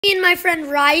Me and my friend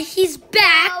Rai, he's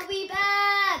back. I'll be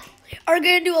back. Are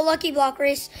gonna do a lucky block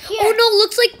race. Here. Oh no,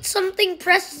 looks like something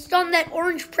pressed on that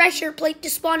orange pressure plate to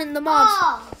spawn in the mobs.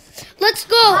 Oh, Let's how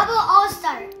go. about All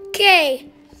Star?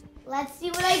 Okay. Let's see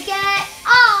what I get.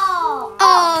 Oh.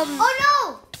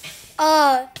 Oh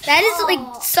That is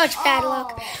like such bad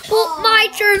luck. Well, my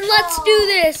turn. Let's do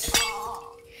this. no.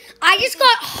 I just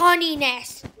got honey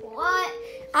nest. What?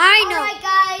 I know. Alright,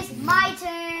 guys, my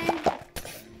turn.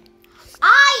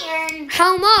 Iron.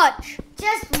 How much?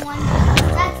 Just one.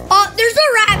 That's There's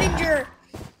a Ravager.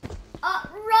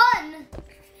 run.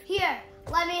 Here,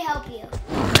 let me help you.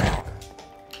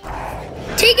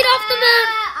 Take it off the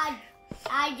map.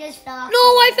 I just fell off. No,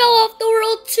 I fell off the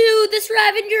world too. This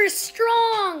Ravager is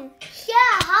strong. Yeah,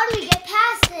 how do we get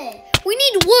past it? We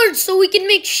need wood so we can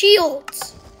make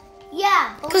shields.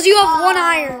 Yeah. 'Cause you have one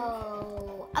iron.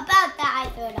 About that, I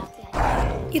threw it off the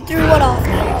edge. You threw what off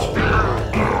the edge?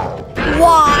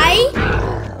 Why?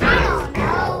 I don't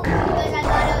know. Because I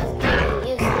thought it was going to be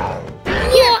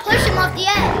useful. Here, push him off the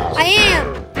edge. I am.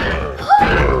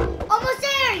 Almost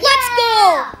there. Let's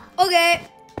Yeah. go. Okay.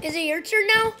 Is it your turn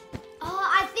now?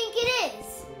 I think it is.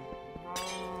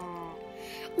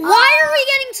 Why are we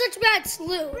getting such bad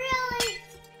sloot? Really?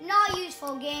 Not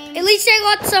useful game. At least I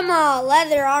got some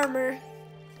leather armor.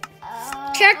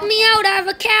 Check me out. I have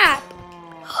a cap.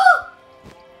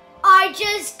 I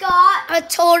just got. A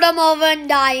totem of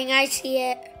undying. I see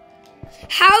it.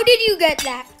 How did you get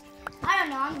that? I don't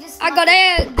know. I'm just. I got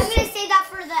eggs. I'm gonna save that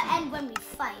for the end when we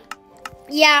fight.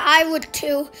 Yeah, I would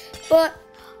too. But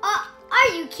Are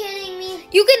you kidding me?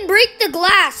 you can break the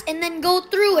glass and then go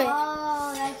through it.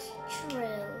 Oh, that's true.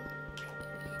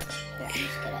 I'm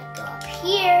just gonna go up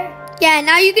here. Yeah,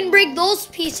 now you can break those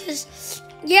pieces.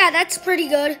 Yeah, that's pretty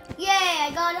good. Yay!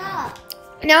 I got up.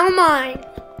 Now mine.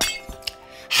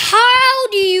 How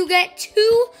do you get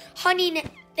two honey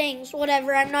things?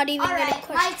 Whatever, I'm not even All gonna right,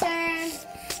 my question. turn.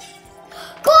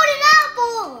 Golden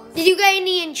apples. Did you get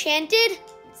any enchanted?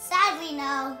 Sadly,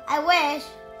 no. I wish.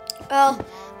 Oh,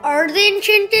 are they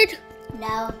enchanted?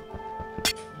 No.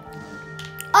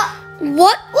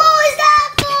 What? What was that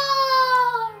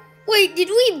for? Wait, did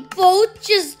we both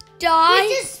just die?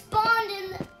 We just spawned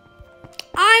in.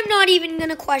 I'm not even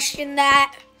gonna question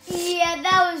that. Yeah,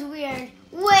 that was weird.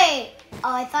 Wait.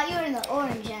 Oh, I thought you were in the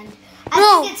orange end. I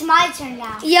No. think it's my turn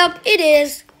now. Yep, it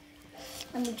is.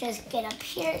 Let me just get up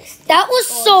here. That was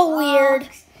so weird.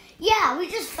 Yeah, we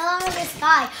just fell out of the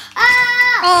sky.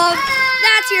 Ah!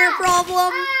 That's your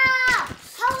problem. Ah!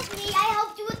 Help me. I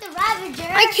helped you with the Ravager.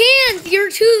 I can't. You're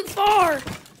too far.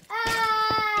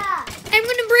 Ah! I'm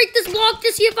gonna break this block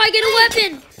to see if I get a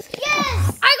weapon.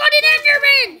 Yes! I got an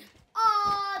Enderman.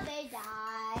 Oh, they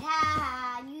died. Ha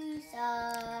ha, you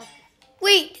suck.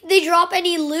 Wait, did they drop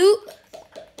any loot?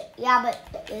 Yeah,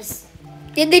 but this.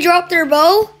 Did they drop their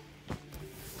bow?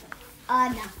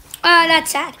 No.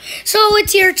 That's sad. So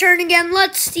it's your turn again.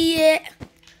 Let's see it.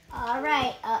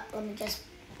 Alright, let me just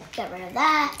get rid of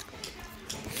that.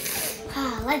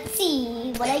 Let's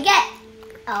see what I get.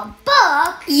 A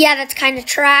book? Yeah, that's kind of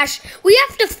trash. We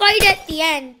have to fight at the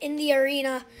end in the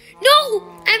arena. No,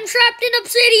 I'm trapped in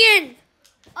obsidian.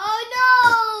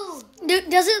 Oh no!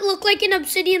 Does it look like an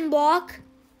obsidian block?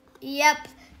 Yep.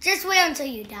 Just wait until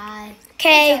you die.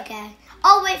 Okay. It's okay.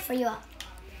 I'll wait for you.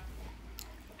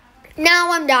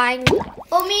 Now I'm dying.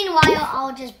 Well, meanwhile,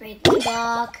 I'll just break the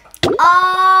block.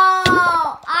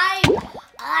 Oh,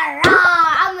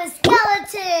 I'm a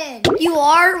skeleton. You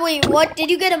are? Wait, what? Did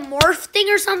you get a morph thing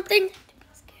or something?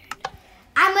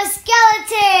 I'm a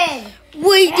skeleton.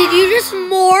 Wait, did you just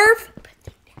morph?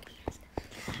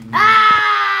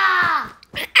 Ah!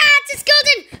 It's a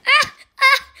skeleton!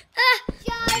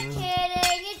 Just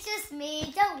kidding. It's just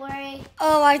me. Don't worry.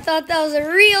 Oh, I thought that was a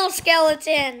real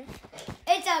skeleton.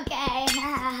 It's okay.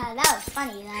 That was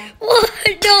funny, though. What?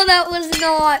 No, that was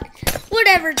not.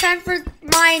 Whatever, time for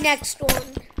my next one.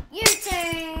 Your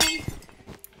turn.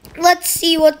 Let's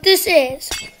see what this is.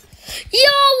 Yo,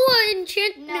 what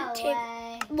enchantment No table?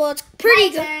 way. Well, it's pretty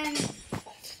My good. turn.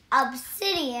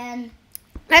 Obsidian.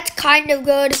 That's kind of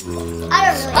good. I don't really.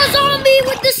 A zombie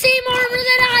with the same armor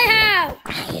that I have.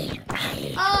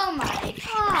 Oh my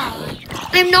god.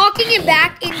 I'm knocking it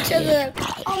back into the...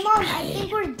 Oh mom, I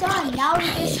think we're done. Now we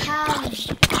just have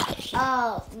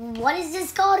what is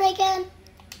this called again?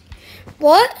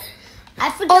 What?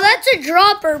 I forgot. Oh, that's a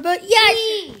dropper, but yeah.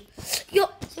 Yo,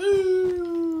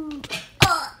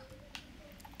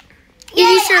 did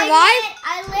you survive?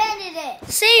 I landed it.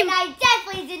 Same. And I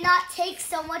definitely did not take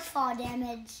so much fall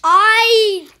damage.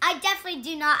 I definitely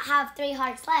do not have 3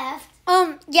 hearts left.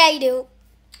 Yeah, you do.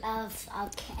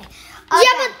 Okay.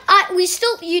 Yeah, but we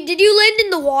still. Did you land in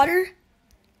the water?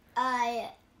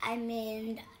 I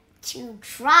made 2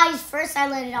 tries. First, I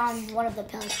landed on one of the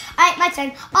pillars. All right, my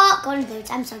turn. Oh, golden boots.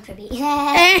 I'm so trippy.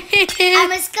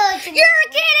 I'm a skeleton. You're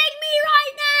kidding me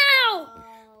right now.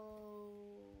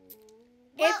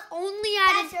 Well, If only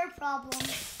I that's your problem.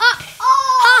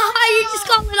 you just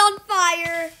got lit on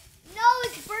fire. No,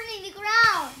 it's burning the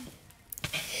ground.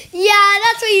 Yeah,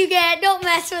 that's what you get. Don't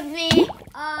mess with me.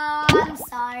 I'm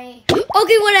sorry.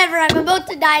 Okay, whatever. I'm about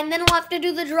to die, and then I'll have to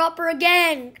do the dropper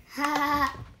again.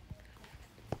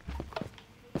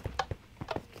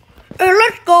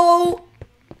 Let's go.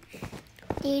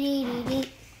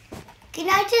 Can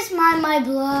I just mine my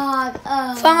block?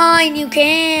 Fine, you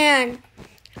can.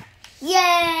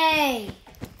 Yay!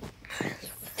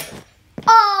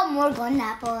 Oh, more golden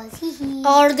apples. Hee hee.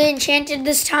 Are they enchanted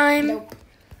this time? Nope.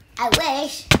 I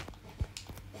wish.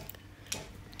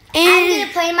 I'm And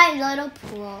gonna play in my little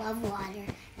pool of water.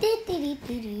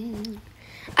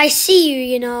 I see you,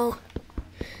 you know.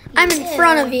 I'm in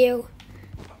front of you.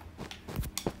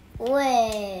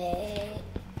 Wait.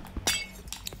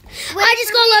 I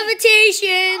just got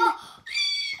levitation.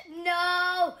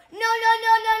 No. No.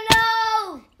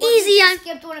 Easy, You I'm-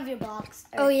 skipped one of your blocks.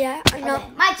 Oh, yeah, I know. Okay,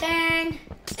 my turn.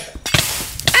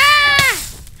 Ah!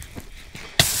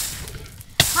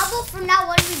 How about from now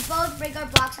on we both break our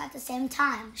blocks at the same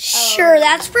time? Sure,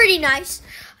 that's pretty nice.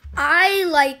 I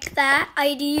like that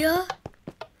idea.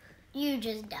 You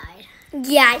just died.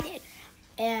 Yeah, I did.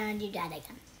 And you died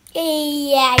again.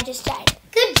 Yeah, I just died.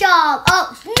 Good job.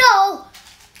 Oh,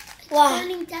 no. Wow.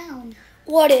 Burning down.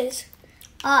 What is?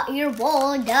 Your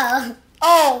wall, duh.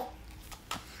 Oh.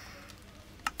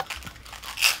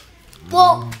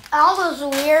 Well, that was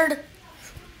weird.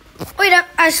 Wait,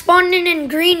 I spawned in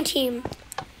green team.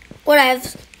 What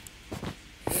I've...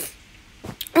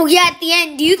 Oh, yeah, at the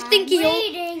end. Do you think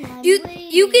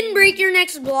you can break your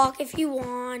next block if you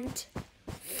want?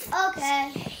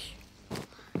 Okay.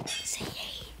 Say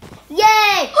hey.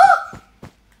 Yay!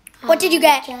 What did you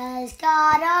get? Just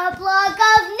got a block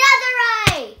of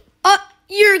netherite. Oh,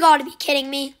 you're gotta be kidding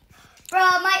me. Bro,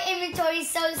 my inventory is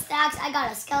so stacked. I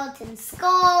got a skeleton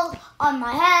skull on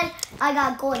my head. I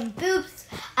got golden boots.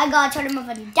 I got a totem of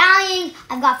undying.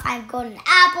 I've got 5 golden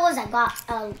apples. I got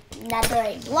a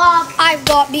netherite block. I've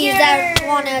got bees that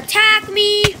want to attack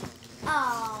me.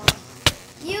 Oh,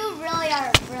 you really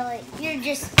are you're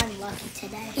just unlucky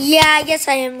today. Yeah, I guess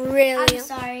I am really. I'm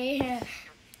sorry.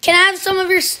 Can I have some of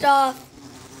your stuff?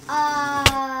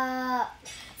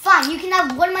 Fine, you can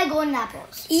have one of my golden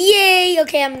apples. Yay!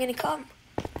 Okay, I'm gonna come.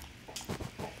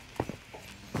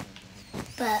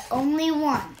 But only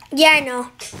one. Yeah, I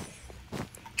know.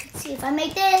 Let's see if I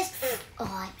make this. Oh,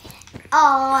 I made it.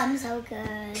 Oh, I'm so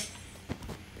good.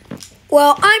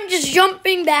 Well, I'm just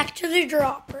jumping back to the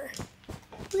dropper.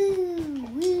 Woo,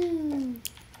 woo.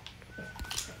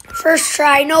 First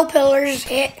try, no pillars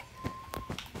hit.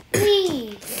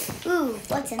 Wee. Ooh,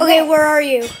 what's in Okay, this? where are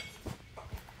you?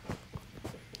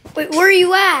 Wait, where are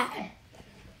you at?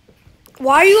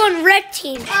 Why are you on red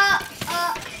team?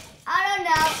 I don't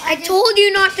know. I told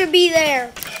you not to be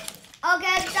there.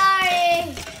 Okay,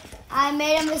 sorry. I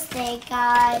made a mistake,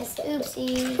 guys.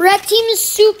 Oopsie. Red team is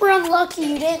super unlucky.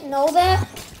 You didn't know that?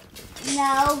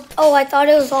 No. Oh, I thought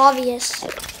it was obvious.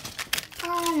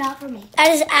 Oh, not for me.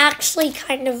 That is actually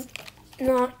kind of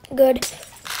not good.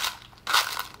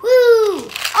 Woo!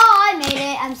 Oh, I made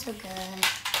it. I'm so good.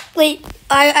 Wait,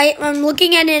 I'm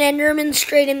looking at an Enderman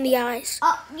straight in the eyes.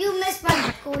 Oh, you missed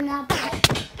my golden apple.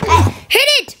 Hey. Hit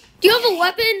it! Do you have a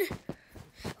weapon?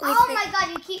 Oh my god,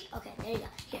 you keep... Okay, there you go.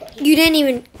 Here. You didn't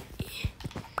even...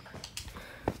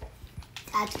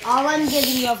 That's all I'm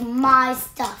giving you of my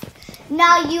stuff.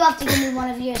 Now you have to give me one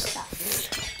of your stuff.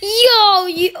 Yo,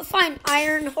 you find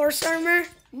iron horse armor?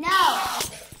 No.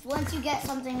 Once you get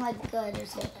something like good or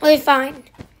something. Okay, fine.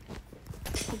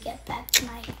 You get back to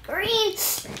my green.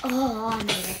 Oh, I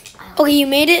made it. Okay, you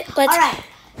made it. Let's... All right.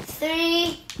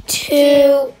 3,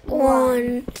 2,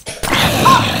 1.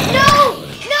 Oh,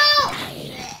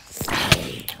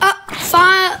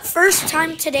 First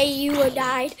time today you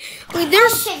died. Wait,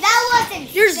 there's okay, that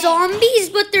wasn't there's fair. zombies,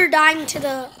 but they're dying to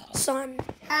the sun.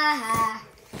 Haha.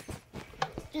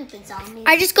 Stupid zombies.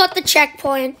 I just got the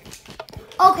checkpoint.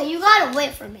 Okay, you gotta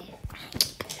wait for me.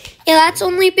 Yeah, that's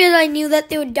only because I knew that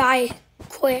they would die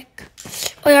quick.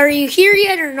 Wait, are you here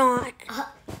yet or not?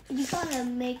 You gotta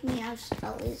make me have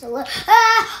at least a little.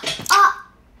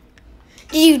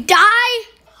 Did you die?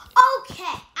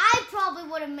 Okay, I probably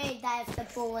would have made that if the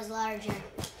pool was larger.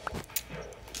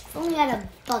 If only had a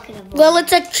bucket of water. Well,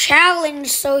 it's a challenge,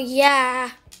 so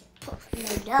yeah.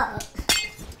 No duh.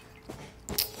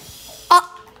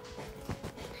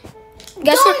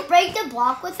 Guess Don't what? break the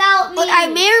block without me. But I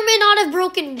may or may not have broken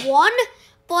broken one,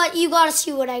 but you gotta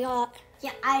see what I got.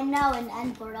 Yeah, I know, an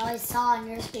end portal I saw on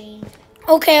your screen.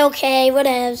 Okay,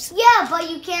 whatevs. Yeah, but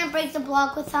you can't break the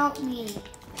block without me.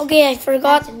 Okay, I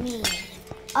forgot. That's me.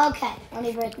 Okay, let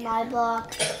me break my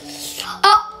block.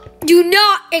 Oh, do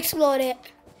not explode it.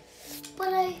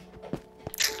 But I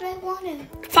want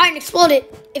to. Fine, explode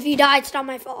it. If you die, it's not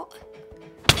my fault.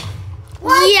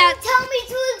 Why Yeah. did you tell me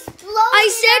to explode? I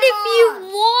said if you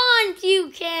want, you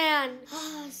can.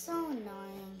 Oh, so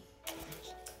annoying.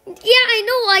 Yeah, I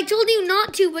know. I told you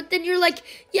not to, but then you're like,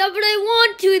 yeah, but I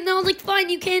want to. And I was like, fine,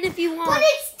 you can if you want. But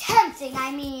it's tempting,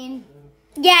 I mean.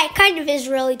 Yeah, it kind of is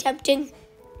really tempting.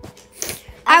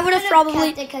 I would have probably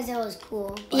kept it because it was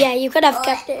cool. Yeah, you could have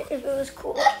kept it if it was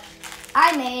cool.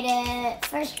 I made it.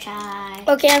 First try.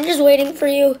 Okay, I'm just waiting for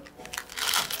you.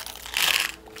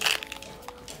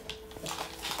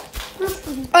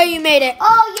 Oh, you made it.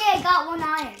 Oh, yeah, I got 1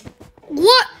 iron.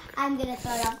 What? I'm going to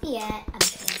throw it up yet. I'm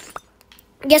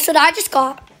kidding. Guess what I just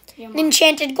got? An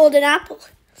enchanted golden apple.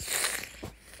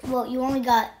 Well, you only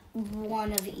got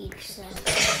 1 of each, so.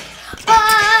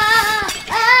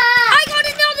 I got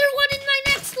another one in my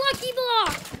next lucky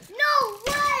block. No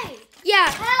way! Yeah.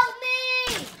 Help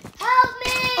me! Help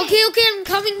me! Okay, I'm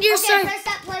coming to your side. Press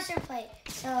that pressure plate.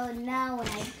 So now when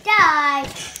I die,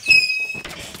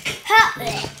 help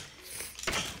me.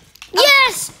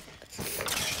 Yes!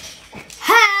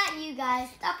 Ha! You guys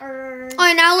suckers. All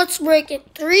right, now let's break it.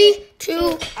 3,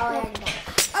 2.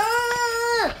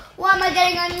 Oh, why am I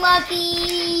getting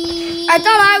unlucky? I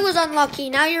thought I was unlucky.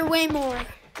 Now you're way more.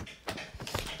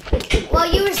 Well,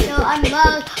 you were still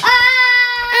unlucky.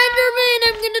 Ah! Enderman,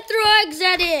 I'm going to throw eggs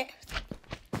at it.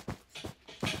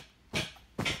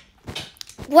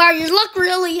 Wow, your luck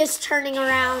really is turning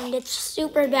around. It's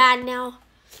super bad now.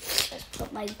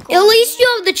 Put my gold. At least you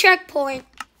have the checkpoint.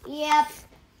 Yep.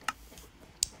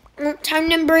 Time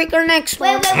to break our next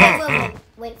one.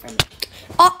 Wait for me.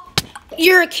 Oh,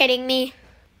 you're kidding me.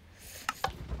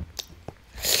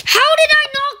 How did I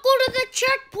not go to the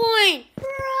checkpoint?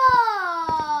 Bro!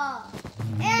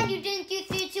 And you didn't do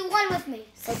 3, 2, 1 with me.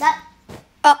 So that...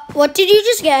 What did you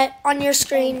just get on your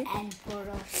screen? End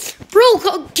portal. Bro,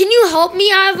 can you help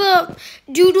me? I have a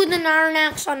dude with an iron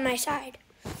axe on my side.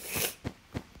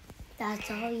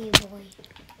 That's all you, boy.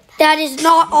 That is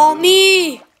not all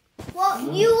me. Well,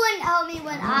 you wouldn't help me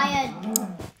when I had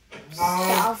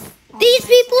stuff. These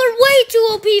people are way too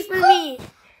OP for me.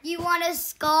 You want a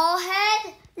skull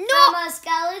head? No. I'm a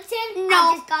skeleton? No.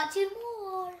 I just got 2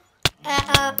 more.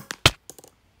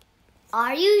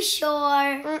 Are you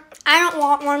sure? I don't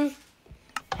want one.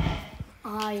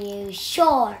 Are you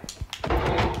sure?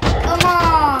 Come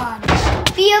on.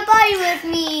 Be a buddy with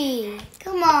me.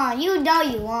 Come on. You know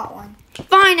you want one.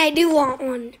 Fine, I do want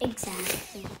one.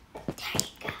 Exactly. There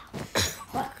you go.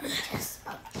 Let me just...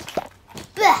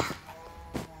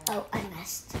 Oh, I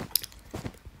missed.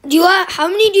 How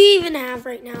many do you even have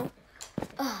right now?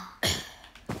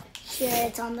 Here,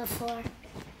 it's on the floor.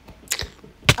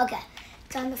 Okay.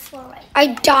 It's on the floor right I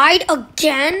died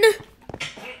again?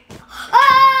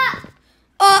 Ah!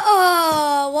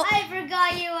 What? I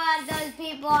forgot you had those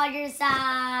people on your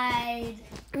side.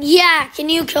 Yeah, can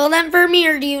you kill them for me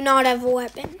or do you not have a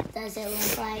weapon? Does it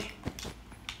look like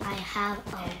I have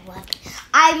a weapon?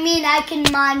 I mean, I can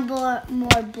mine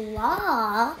more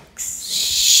blocks.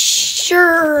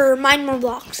 Sure, mine more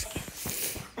blocks.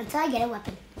 Until I get a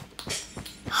weapon.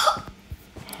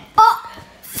 Oh,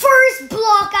 first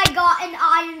block I got an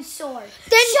iron sword.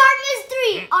 Then Sharpness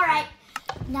 3. All right.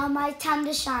 Now my time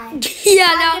to shine. Yeah,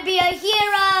 Time to be a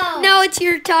hero. now it's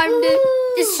your time to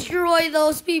Ooh. destroy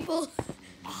those people.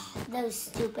 Those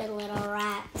stupid little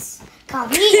rats.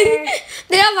 Come here.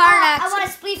 They have iron I axes. want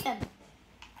to spleef him.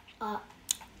 Ha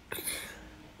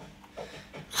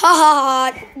ha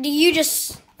ha. You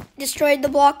just destroyed the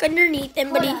block underneath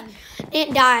him, but Hold he on.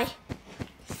 didn't die.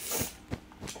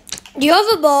 Do you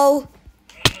have a bow?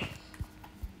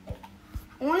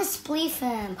 I want to spleef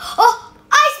him. Oh,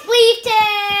 I spleefed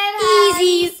him.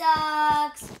 Easy. He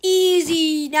sucks.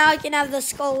 Easy. Now I can have the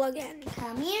skull again.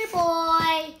 Come here,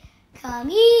 boy. Come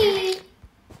here.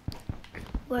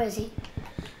 Where is he?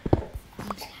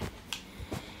 I'm scared.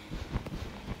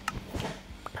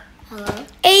 Hello?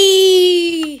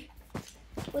 Hey.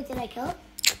 Wait, did I kill him?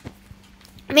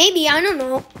 Maybe, I don't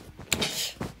know.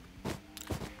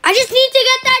 I just need to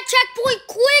get that checkpoint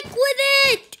quick with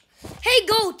it. Hey,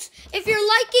 goats, if you're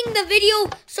liking the video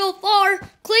so far,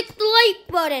 click the like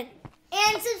button.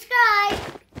 And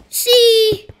subscribe.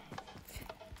 See?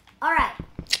 All right.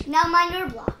 Now mine your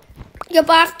block. Yep,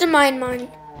 I have to mine mine.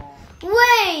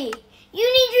 Wait. You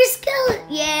need your skeleton.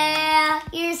 Yeah,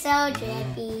 you're so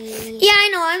drippy. Yeah, I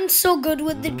know. I'm so good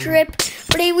with the drip.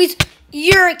 But anyways,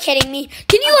 you're kidding me.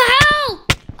 Can you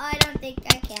help? I don't think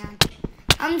I can.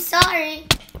 I'm sorry.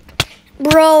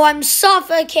 Bro, I'm At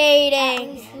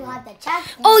suffocating. least you had the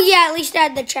checkpoint. Oh, yeah, at least I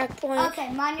had the checkpoint. Okay,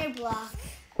 mind your block.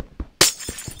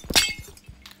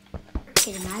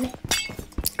 Okay, mind it.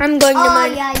 I'm going to Oh,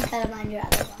 mine. yeah, you gotta mind your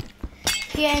other one.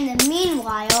 Here in the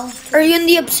meanwhile. Are you in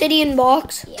the obsidian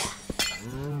box? Yeah.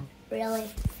 Really?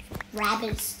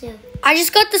 Rabbits too. I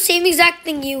just got the same exact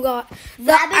thing you got.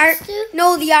 The Rabbits too?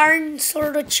 No, the iron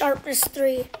sword of sharpness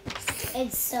 3.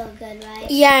 It's so good, right?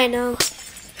 Yeah, I know.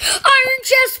 Iron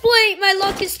chest plate! My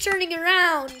luck is turning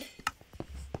around.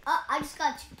 I just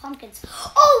got 2 pumpkins.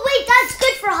 Oh, wait, that's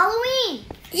good for Halloween.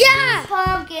 Yeah!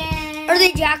 Pumpkin. Are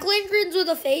they jack-o'-lanterns with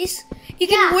a face? You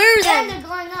Yeah, can wear and them. they're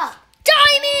glowing up.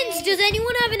 Diamonds! Does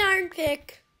anyone have an iron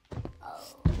pick? Oh,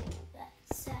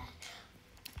 that's sad.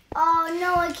 Oh,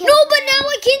 no, I can't. No, but now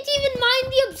I can't even mine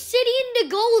the obsidian to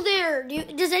go there.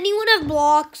 Does anyone have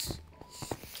blocks?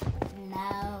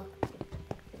 No.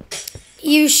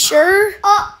 You sure?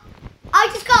 Oh, I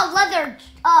just got a leather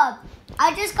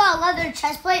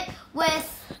chest plate with,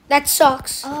 That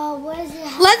sucks. what is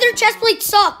it? Leather chest plates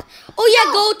suck. Oh yeah,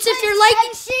 goats, if you're like...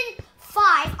 Section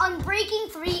 5 on breaking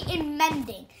 3 in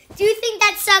mending. Do you think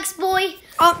that sucks, boy?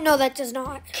 Oh, no, that does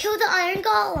not. Kill the iron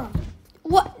golem.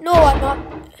 What? No, I'm not.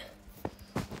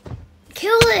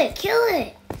 Kill it. Kill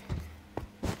it.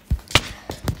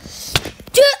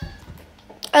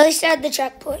 At least I had the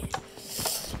checkpoint.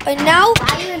 And now...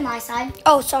 Why are you in my side?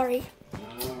 Oh, sorry.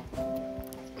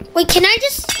 Wait, can I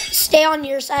just stay on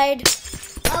your side?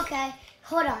 Okay.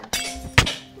 Hold on.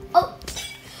 Oh,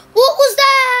 What was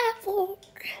that for?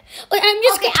 Wait, I'm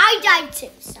just... okay. I died too.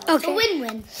 So it's Okay. a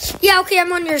win-win. Yeah, okay,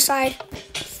 I'm on your side.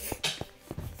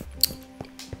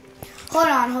 Hold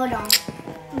on.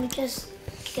 Let me just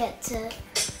get to...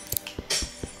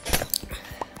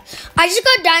 I just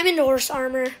got diamond horse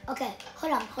armor. Okay.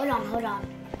 Hold on.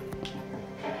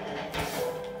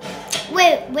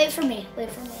 Wait for me.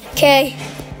 Okay.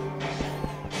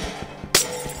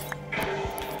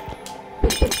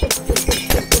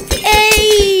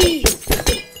 Hey!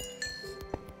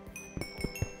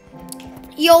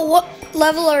 Yo, what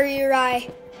level are you, Rai?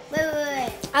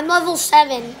 Wait. I'm level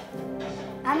 7.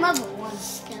 I'm level 1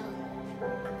 still.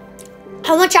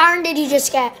 How much iron did you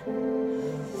just get?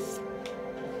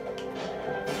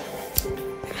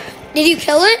 Did you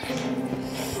kill it?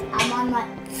 I'm on my...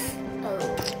 Oh.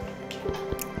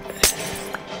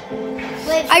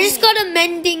 Wait for I just me. got a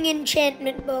mending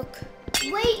enchantment book.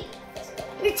 Wait.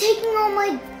 You're taking all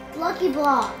my lucky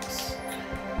blocks.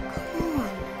 Come on.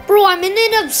 Bro, I'm in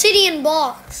an obsidian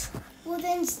box. Well,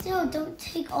 then still, don't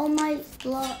take all my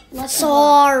lucky blocks.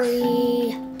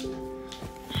 Sorry.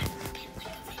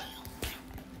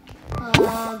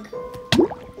 Ugh.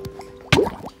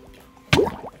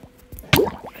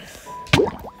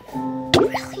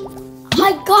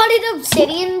 I got an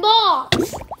obsidian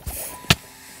box.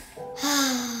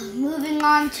 Moving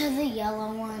on to the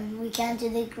yellow one. We can't do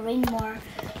the green one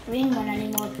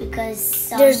anymore because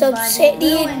There's somebody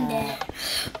obsidian. ruined it.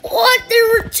 What? There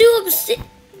were 2 obsidian.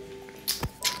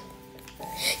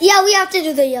 Yeah, we have to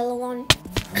do the yellow one.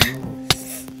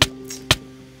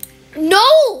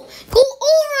 No! Go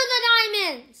over the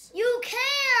diamonds! You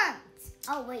can't!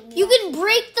 Oh, wait. You can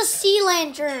break the sea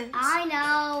lantern. I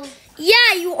know.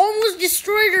 Yeah, you almost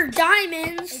destroyed her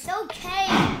diamonds. It's okay.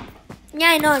 Yeah,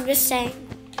 I know, I'm just saying.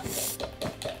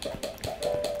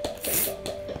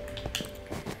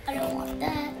 I don't want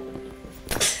that.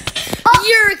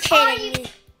 You're kidding me.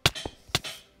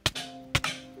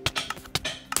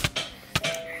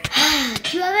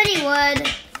 Do you have any wood?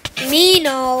 Me,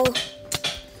 no.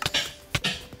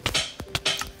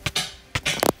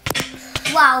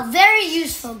 Wow, very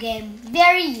useful game.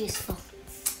 Very useful.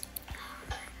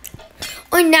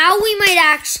 Or now we might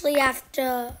actually have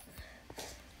to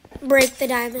break the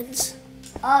diamonds.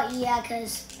 Oh, yeah,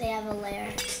 because they have a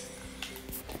layer.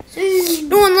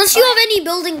 No, unless you have any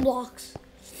building blocks.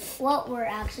 Well, we're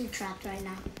actually trapped right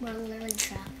now. We're literally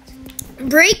trapped.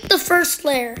 Break the first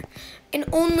layer, and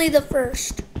only the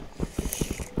first.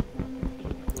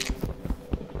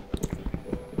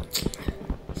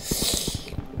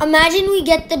 Imagine we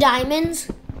get the diamonds.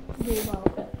 We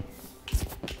won't. What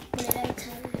did I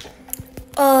tell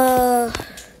you?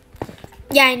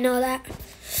 Yeah, I know that.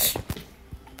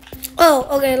 Oh,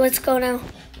 okay, let's go now.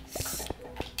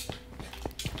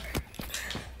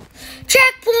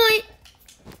 Checkpoint!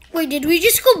 Wait, did we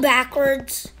just go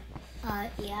backwards?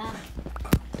 Yeah.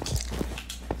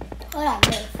 Hold on,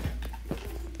 wait.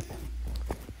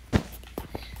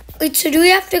 Wait, so do we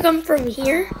have to come from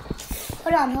here?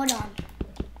 Hold on.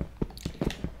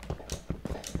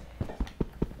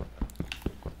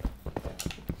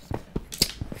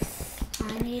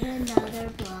 I need another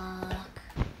block.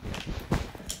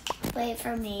 Wait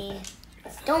for me.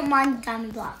 Don't mind the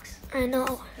diamond blocks. I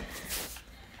know.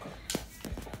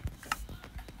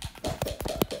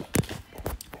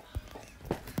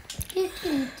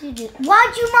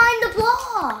 Why'd you mind the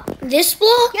block? This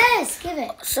block? Yes, give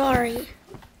it. Sorry.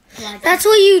 Why'd That's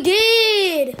what you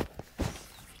did.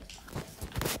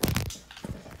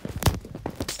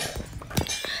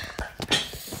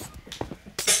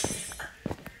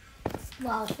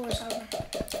 Wow, 4-7.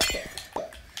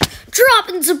 Drop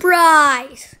and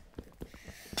surprise.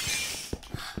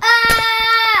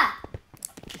 Ah!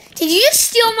 Did you just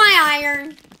steal my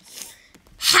iron?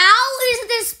 How is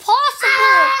this possible?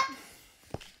 Ah!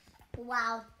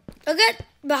 Wow. Look at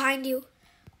behind you.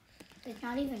 It's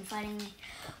not even fighting me.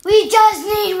 We just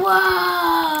need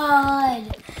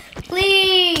one!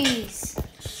 Please!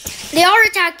 They are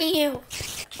attacking you.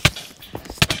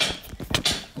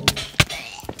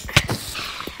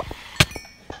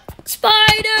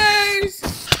 Spiders!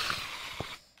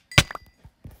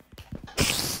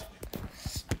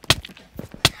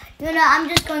 You know, I'm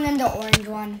just going in the orange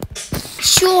one.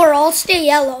 Sure, I'll stay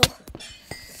yellow.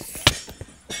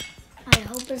 I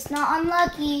hope it's not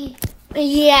unlucky.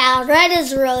 Yeah, red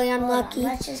is really Hold on, unlucky.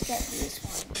 let's just get these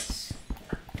ones.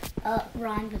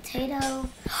 Rotten potato.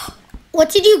 What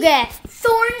did you get?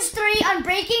 Thorns 3,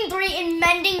 Unbreaking 3, and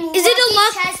Mending. Is it a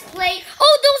luck? Chest plate?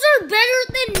 Oh, those are better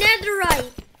than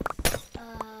netherite.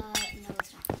 No,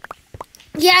 it's not.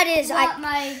 Yeah, it is. You want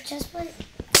my chest plate?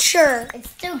 Sure. It's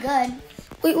still good.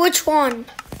 Wait, which one?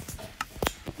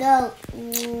 The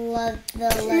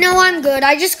No, I'm good.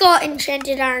 I just got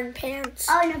enchanted iron pants.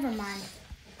 Oh, never mind.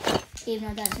 Even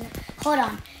though that's not. Hold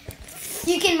on.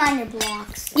 You can mine your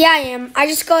blocks. Yeah, I am. I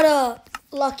just got a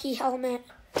lucky helmet.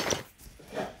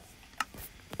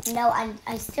 No,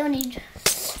 I still need.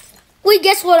 Wait,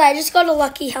 guess what? I just got a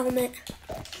lucky helmet.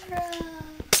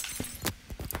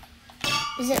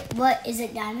 Is it what? Is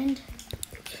it diamond?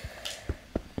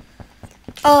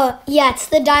 Yeah, it's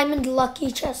the diamond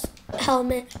lucky chest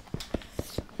helmet.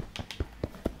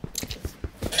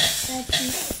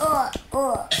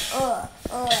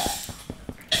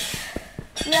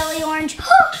 Really orange.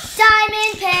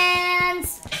 Diamond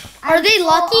pants. Are they full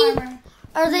lucky? armor.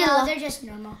 Are they No, lucky? they're just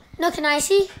normal. No, can I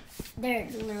see? They're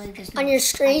literally just On normal. your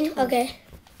screen? Okay.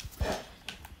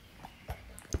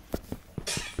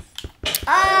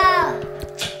 Ah!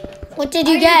 What did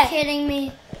Are you get? you kidding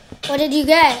me? What did you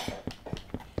get?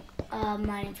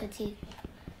 Mining fatigue.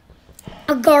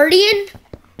 A guardian?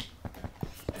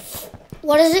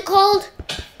 What is it called?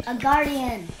 A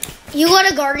guardian. You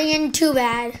got a guardian, too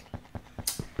bad.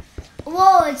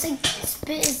 Whoa,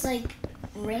 it's like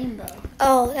rainbow.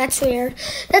 Oh, that's weird.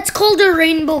 That's called a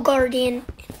rainbow guardian.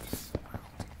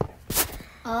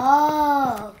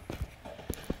 Oh.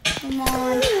 Come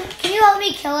on. Can you help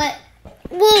me kill it?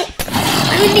 Well,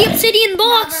 I'm in the obsidian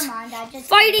box. Never mind, I just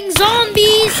Fighting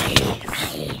zombies.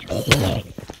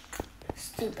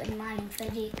 stupid mining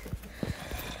fatigue.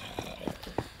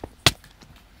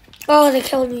 Oh, they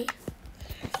killed me.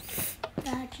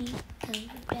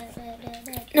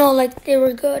 No, like they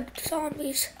were good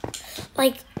zombies.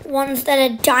 Like ones that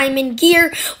had diamond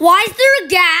gear. Why is there a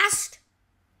ghast?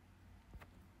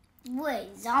 Wait,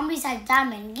 zombies have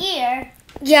diamond gear.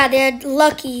 Yeah, they had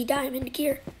lucky diamond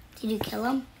gear. Did you kill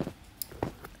them?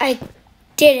 I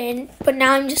didn't, but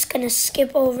now I'm just gonna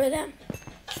skip over them.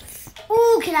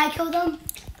 Ooh, can I kill them?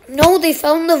 No, they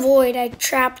fell in the void. I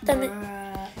trapped them.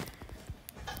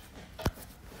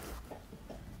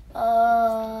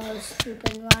 Oh,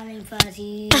 stupid mining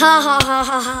fatigue. Ha ha ha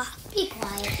ha ha. Be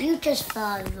quiet. You just fell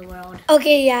out of the world.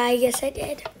 Okay, yeah, I guess I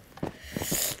did.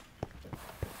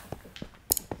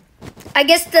 I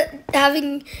guess that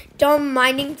having dumb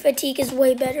mining fatigue is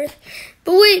way better.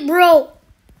 But wait, bro,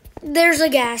 there's a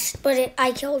ghast, but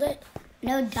I killed it.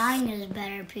 No, dying is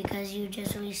better because you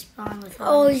just respawn with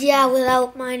Oh yeah,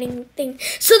 without mining thing.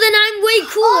 So then I'm way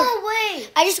cooler. Oh,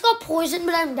 wait. I just got poisoned,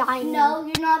 but I'm dying. No,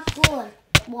 you're not cooler.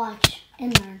 Watch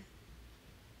and learn.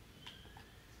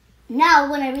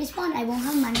 Now, when I respawn, I won't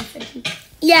have mining fatigue.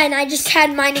 Yeah, and I just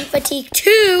had mining fatigue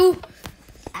too.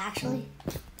 Actually.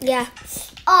 Yeah.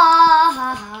 Ah,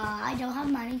 ha, ha. I don't have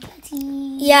mining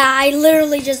fatigue. Yeah, I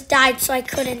literally just died, so I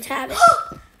couldn't have it.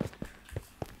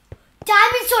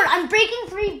 Diamond sword. I'm breaking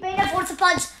 3. Beta force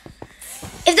punch.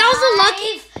 If that was a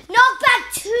lucky,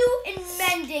 Knockback 2 and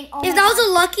mending. Oh if my that was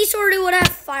a lucky sword, it would have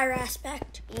fire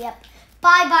aspect. God. Yep.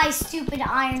 Bye bye, stupid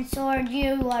iron sword.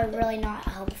 You are really not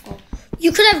helpful.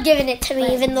 You could have given it to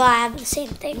me, even though I have the same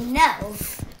thing. No.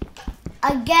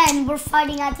 Again, we're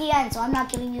fighting at the end, so I'm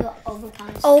not giving you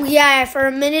overpowered stuff. Oh, yeah, for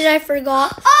a minute I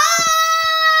forgot. Ah!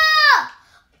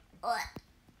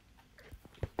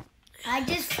 I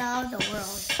just fell the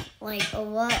world. Like,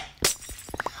 what?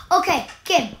 Okay,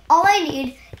 Kim, all I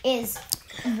need is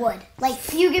wood. Like,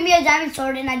 you give me a diamond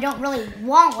sword and I don't really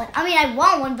want one. I mean, I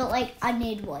want one, but, like, I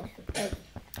need wood. Like,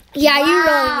 Yeah, wow. you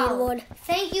really need wood.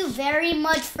 Thank you very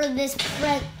much for this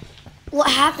What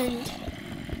happened?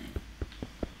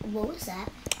 What was that?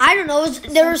 I don't know.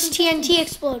 There was TNT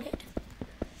exploded.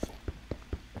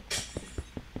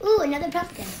 Ooh, another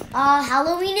pumpkin.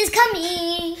 Halloween is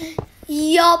coming.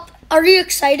 Yup. Are you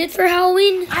excited for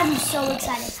Halloween? I'm so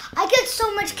excited. I get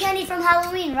so much candy from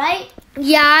Halloween, right?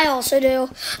 Yeah, I also do.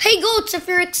 Hey, Goats, if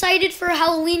you're excited for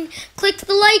Halloween, click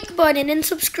the like button and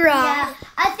subscribe. Yeah,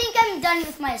 I think I'm done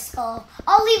with my skull.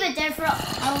 I'll leave it there for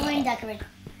Halloween decoration.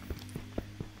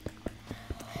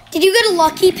 Did you get a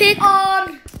lucky pick?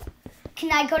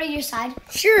 Can I go to your side?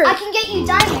 Sure. I can get you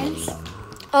diamonds.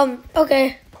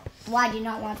 Okay. Why do you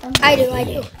not want them? I do.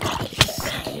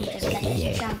 Just get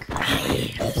this junk.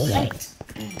 Right.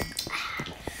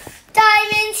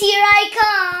 Diamonds, here I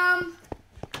come.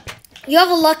 You have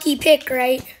a lucky pick,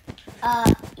 right?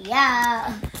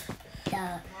 Yeah.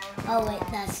 Oh, wait,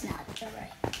 that's not the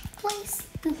right place.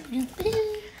 Boop, boop,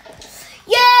 boop.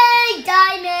 Yay,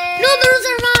 diamonds! No, those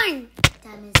are mine.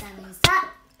 Diamonds.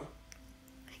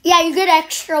 Yeah, you get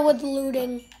extra with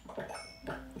looting.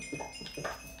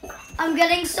 I'm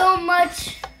getting so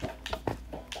much.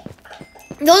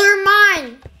 Those are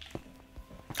mine.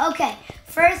 Okay,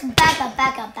 first, back up.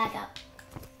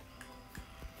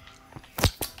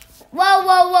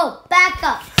 Whoa. Back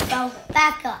up, bro.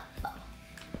 Back up.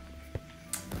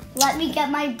 Let me get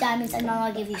my diamonds and then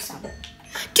I'll give you some.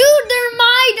 Dude, they're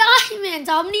my diamonds.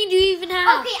 How many do you even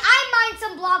have? Okay, I mined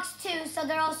some blocks too, so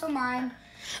they're also mine.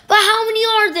 But how many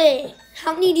are they?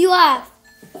 How many do you have?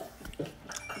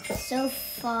 So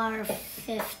far,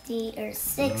 50 or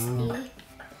 60.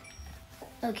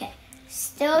 Okay,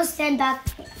 still stand back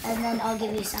and then I'll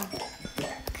give you some.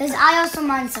 Because I also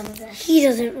mined some of this. He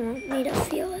doesn't want me to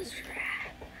feel his wrath.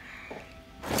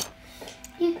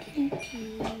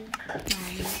 My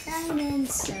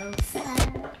diamonds so fast.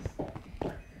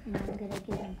 And I'm gonna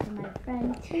give them to my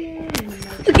friend too.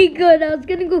 Okay, good. I was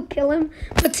gonna go kill him,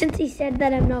 but since he said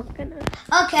that, I'm not gonna.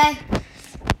 Okay.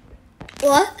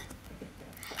 What?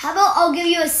 How about I'll give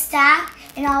you a stack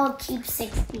and I'll keep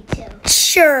 62.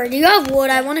 Sure. Do you have wood?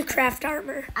 I want to craft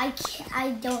armor. I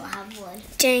don't have wood.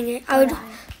 Dang it. I would.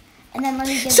 And then let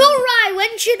me give So, Rye,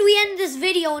 when should we end this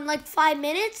video? In like 5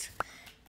 minutes?